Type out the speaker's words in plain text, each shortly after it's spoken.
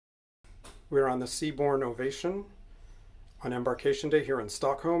We're on the Seabourn Ovation on embarkation day here in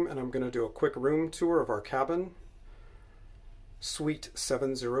Stockholm, and I'm going to do a quick room tour of our cabin, Suite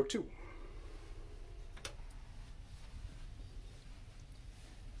 702.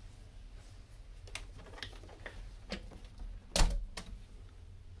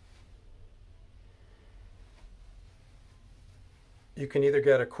 You can either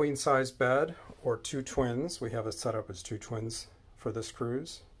get a queen-size bed or two twins. We have it set up as two twins for this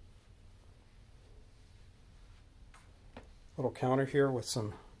cruise. Little counter here with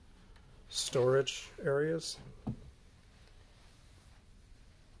some storage areas.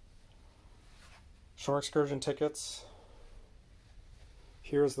 Shore excursion tickets.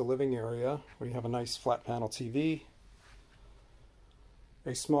 Here's the living area where you have a nice flat panel TV.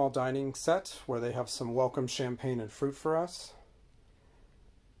 A small dining set where they have some welcome champagne and fruit for us,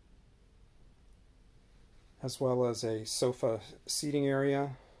 as well as a sofa seating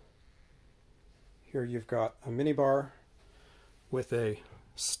area. Here you've got a minibar with a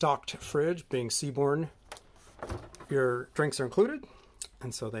stocked fridge. Being Seabourn, your drinks are included,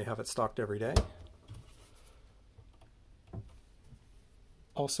 and so they have it stocked every day.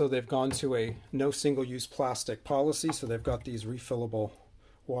 Also, they've gone to a no single-use plastic policy, so they've got these refillable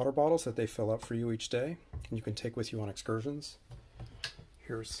water bottles that they fill up for you each day, and you can take with you on excursions.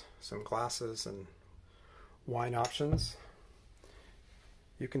 Here's some glasses and wine options.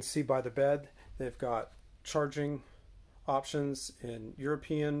 You can see by the bed they've got charging options in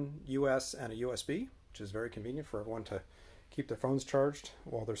European, US, and a USB, which is very convenient for everyone to keep their phones charged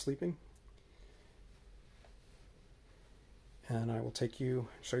while they're sleeping. And I will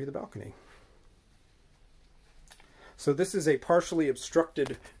show you the balcony. So this is a partially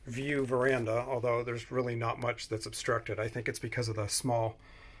obstructed view veranda, although there's really not much that's obstructed. I think it's because of the small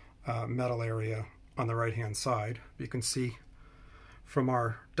metal area on the right hand side. You can see from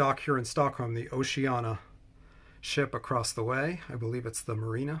our dock here in Stockholm the Oceana ship across the way. I believe it's the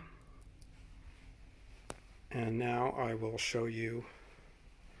Marina. And now I will show you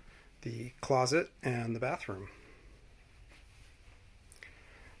the closet and the bathroom.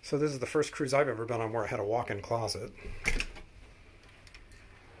 So this is the first cruise I've ever been on where I had a walk-in closet.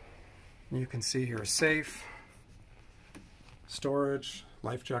 You can see here a safe, storage,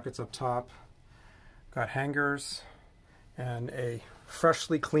 life jackets up top, got hangers, and a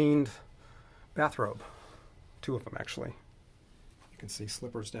freshly cleaned bathrobe. Two of them, actually. You can see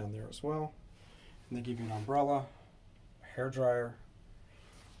slippers down there as well. And they give you an umbrella, a hairdryer,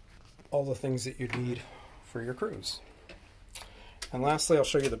 all the things that you'd need for your cruise. And lastly, I'll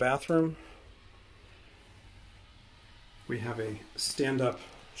show you the bathroom. We have a stand-up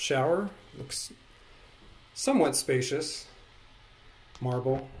shower. Looks somewhat spacious.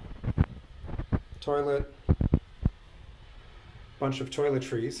 Marble. Toilet. Bunch of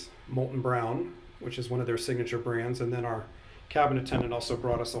toiletries. Molten Brown, which is one of their signature brands. And then our cabin attendant also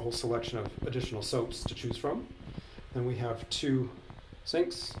brought us a whole selection of additional soaps to choose from. Then we have two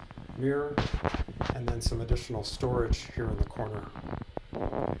sinks, mirror, and then some additional storage here in the corner.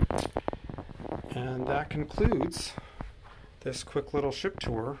 And that concludes this quick little ship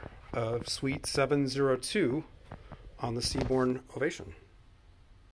tour of Suite 702 on the Seabourn Ovation.